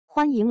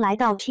欢迎来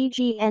到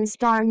TGN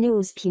Star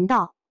News 频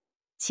道，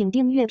请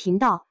订阅频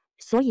道，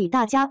所以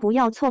大家不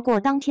要错过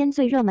当天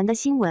最热门的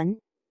新闻。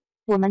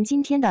我们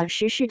今天的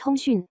时事通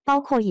讯包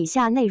括以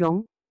下内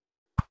容：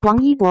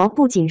王一博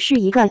不仅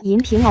是一个银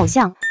屏偶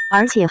像，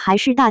而且还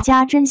是大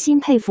家真心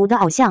佩服的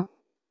偶像。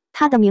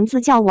他的名字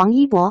叫王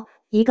一博，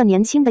一个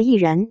年轻的艺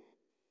人。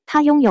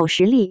他拥有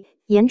实力、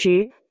颜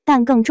值，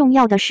但更重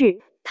要的是，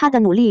他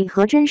的努力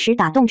和真实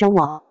打动着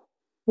我。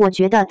我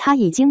觉得他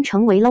已经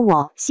成为了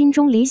我心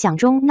中理想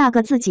中那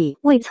个自己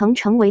未曾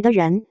成为的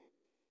人。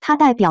他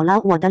代表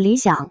了我的理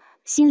想，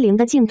心灵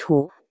的净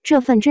土。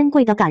这份珍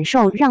贵的感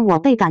受让我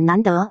倍感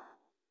难得。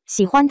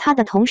喜欢他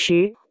的同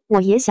时，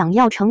我也想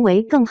要成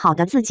为更好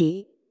的自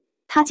己。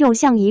他就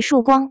像一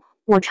束光，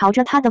我朝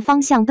着他的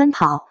方向奔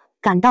跑，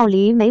感到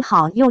离美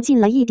好又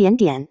近了一点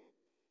点。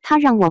他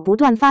让我不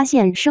断发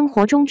现生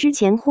活中之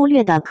前忽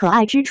略的可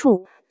爱之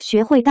处，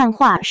学会淡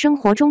化生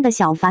活中的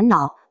小烦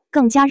恼，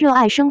更加热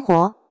爱生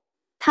活。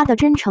他的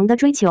真诚的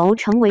追求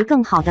成为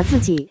更好的自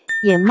己，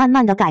也慢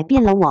慢的改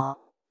变了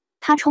我。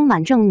他充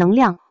满正能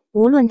量，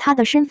无论他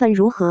的身份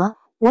如何，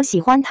我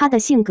喜欢他的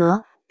性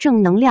格，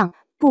正能量，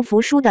不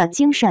服输的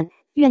精神，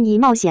愿意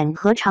冒险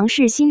和尝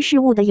试新事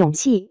物的勇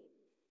气。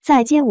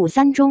在街舞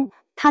3中，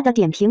他的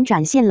点评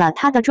展现了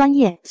他的专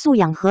业素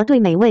养和对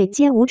每位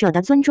街舞者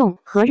的尊重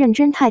和认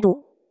真态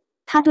度。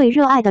他对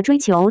热爱的追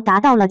求达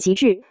到了极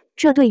致，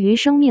这对于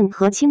生命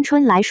和青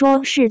春来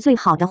说是最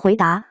好的回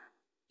答。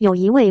有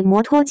一位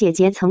摩托姐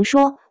姐曾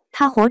说，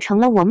她活成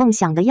了我梦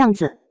想的样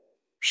子。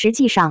实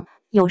际上，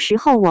有时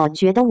候我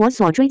觉得我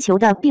所追求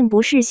的并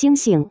不是星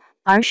星，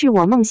而是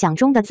我梦想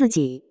中的自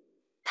己。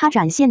她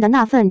展现的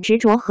那份执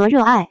着和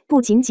热爱，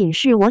不仅仅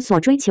是我所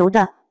追求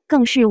的，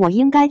更是我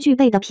应该具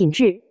备的品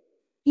质。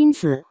因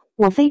此，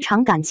我非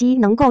常感激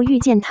能够遇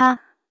见她。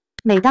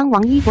每当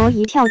王一博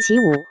一跳起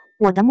舞，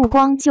我的目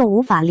光就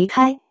无法离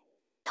开。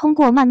通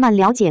过慢慢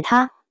了解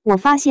他，我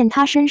发现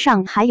他身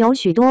上还有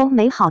许多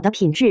美好的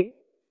品质。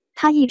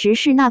他一直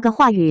是那个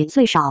话语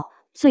最少、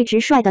最直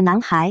率的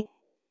男孩。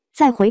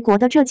在回国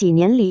的这几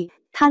年里，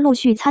他陆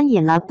续参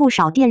演了不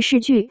少电视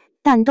剧，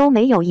但都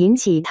没有引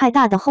起太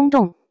大的轰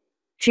动。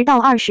直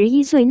到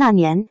21岁那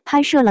年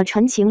拍摄了《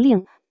陈情令》，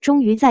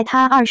终于在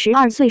他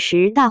22岁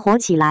时大火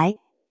起来。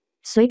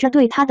随着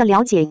对他的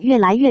了解越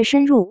来越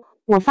深入，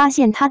我发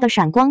现他的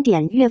闪光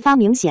点越发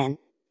明显。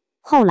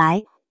后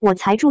来，我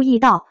才注意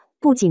到，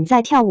不仅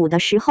在跳舞的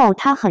时候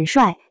他很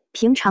帅，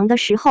平常的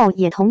时候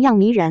也同样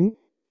迷人。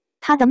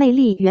他的魅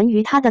力源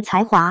于他的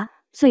才华，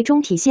最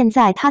终体现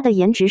在他的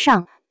颜值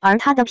上，而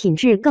他的品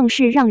质更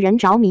是让人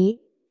着迷。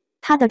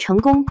他的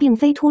成功并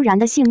非突然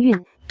的幸运，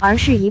而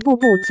是一步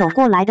步走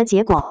过来的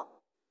结果。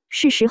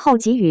是时候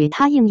给予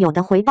他应有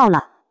的回报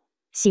了。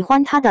喜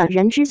欢他的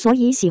人之所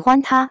以喜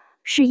欢他，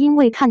是因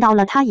为看到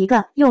了他一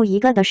个又一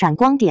个的闪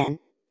光点。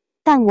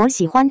但我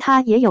喜欢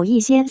他也有一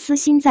些私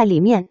心在里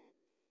面。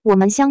我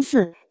们相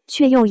似，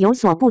却又有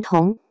所不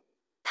同。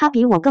他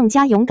比我更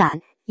加勇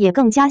敢，也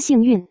更加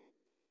幸运。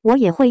我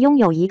也会拥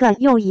有一个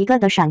又一个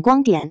的闪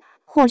光点，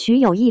或许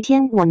有一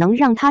天我能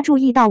让他注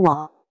意到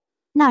我。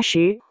那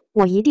时，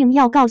我一定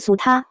要告诉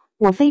他，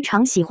我非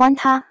常喜欢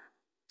他。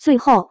最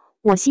后，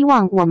我希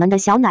望我们的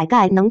小奶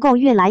盖能够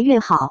越来越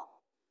好。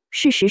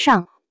事实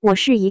上，我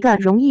是一个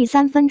容易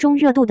3分钟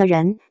热度的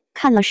人，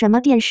看了什么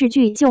电视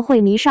剧就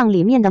会迷上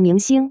里面的明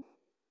星。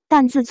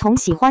但自从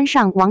喜欢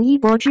上王一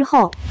博之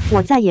后，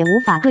我再也无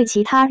法对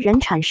其他人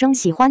产生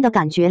喜欢的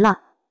感觉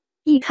了。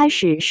一开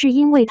始是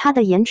因为他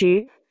的颜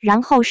值，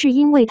然后是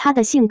因为他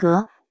的性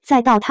格，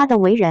再到他的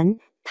为人，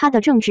他的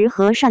正直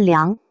和善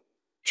良。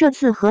这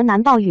次河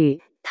南暴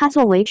雨，他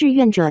作为志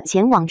愿者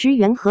前往支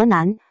援河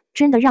南，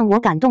真的让我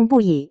感动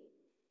不已。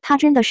他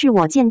真的是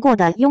我见过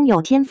的拥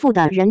有天赋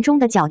的人中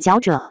的佼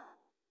佼者。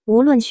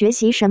无论学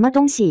习什么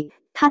东西，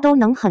他都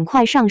能很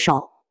快上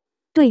手。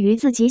对于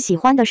自己喜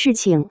欢的事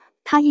情，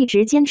他一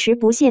直坚持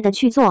不懈地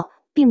去做，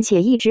并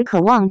且一直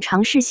渴望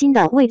尝试新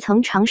的未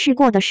曾尝试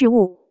过的事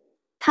物。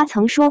他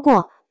曾说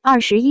过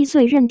，21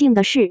岁认定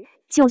的事，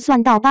就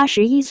算到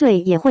81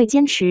岁也会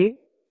坚持。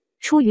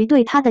出于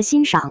对他的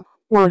欣赏，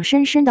我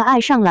深深地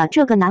爱上了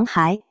这个男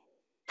孩。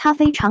他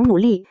非常努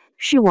力，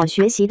是我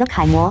学习的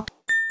楷模。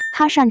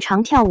他擅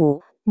长跳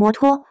舞、摩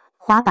托、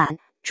滑板、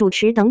主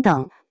持等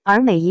等，而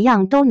每一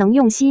样都能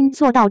用心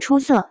做到出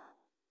色。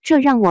这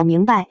让我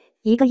明白，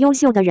一个优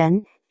秀的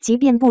人，即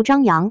便不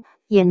张扬，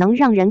也能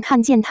让人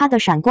看见他的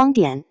闪光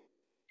点。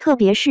特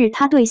别是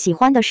他对喜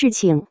欢的事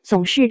情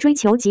总是追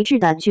求极致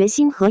的决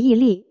心和毅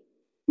力。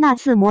那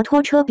次摩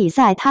托车比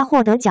赛他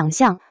获得奖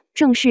项，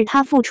正是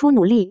他付出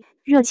努力、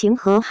热情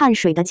和汗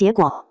水的结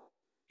果。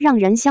让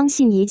人相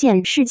信一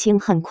件事情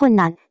很困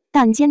难，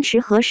但坚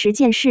持和实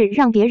践是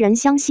让别人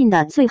相信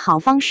的最好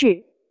方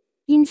式。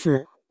因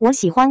此，我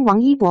喜欢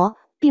王一博，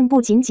并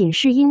不仅仅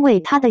是因为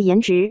他的颜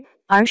值，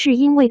而是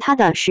因为他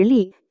的实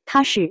力、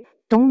踏实、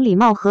懂礼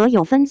貌和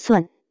有分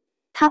寸。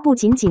他不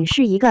仅仅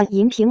是一个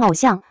银屏偶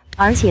像，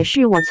而且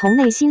是我从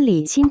内心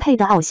里钦佩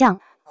的偶像，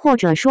或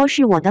者说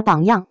是我的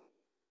榜样。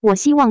我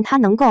希望他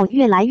能够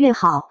越来越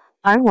好，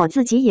而我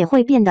自己也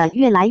会变得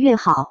越来越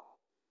好。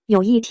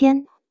有一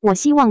天，我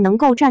希望能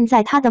够站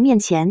在他的面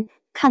前，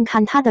看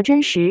看他的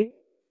真实，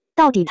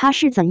到底他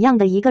是怎样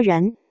的一个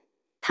人，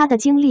他的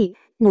经历、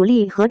努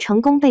力和成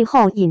功背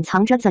后隐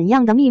藏着怎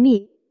样的秘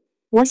密。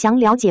我想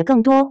了解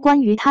更多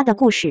关于他的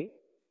故事。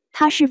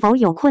他是否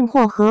有困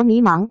惑和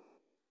迷茫？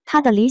他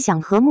的理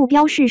想和目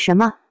标是什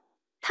么？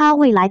他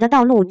未来的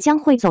道路将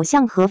会走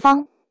向何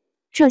方？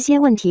这些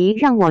问题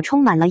让我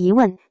充满了疑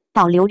问，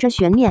保留着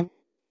悬念。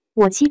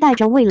我期待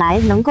着未来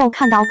能够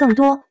看到更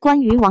多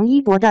关于王一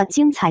博的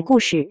精彩故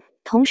事，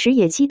同时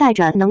也期待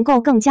着能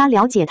够更加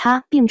了解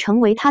他，并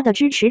成为他的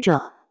支持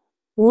者。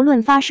无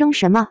论发生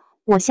什么，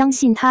我相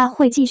信他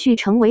会继续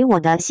成为我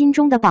的心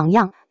中的榜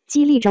样，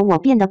激励着我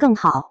变得更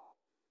好。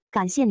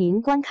感谢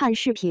您观看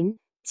视频，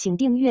请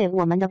订阅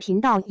我们的频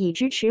道以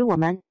支持我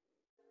们。